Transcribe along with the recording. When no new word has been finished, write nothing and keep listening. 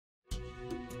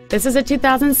This is a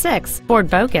 2006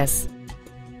 Ford Focus.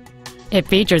 It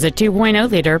features a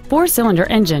 2.0-liter four-cylinder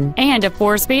engine and a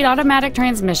 4-speed automatic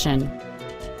transmission.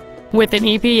 With an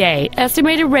EPA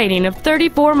estimated rating of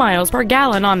 34 miles per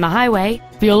gallon on the highway,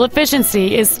 fuel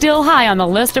efficiency is still high on the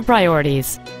list of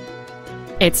priorities.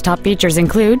 Its top features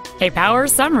include a power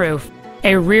sunroof,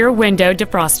 a rear window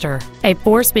defroster, a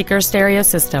 4-speaker stereo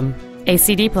system, a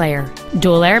CD player,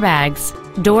 dual airbags,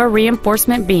 door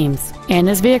reinforcement beams, and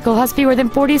this vehicle has fewer than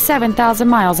 47,000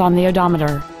 miles on the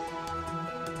odometer.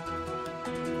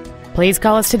 Please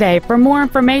call us today for more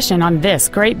information on this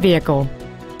great vehicle.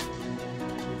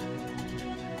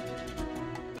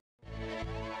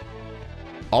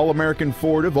 All-American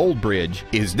Ford of Old Bridge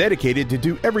is dedicated to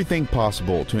do everything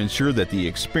possible to ensure that the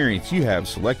experience you have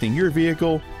selecting your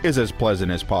vehicle is as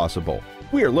pleasant as possible.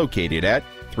 We are located at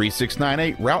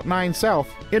 3698 Route 9 South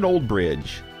in Old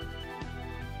Bridge.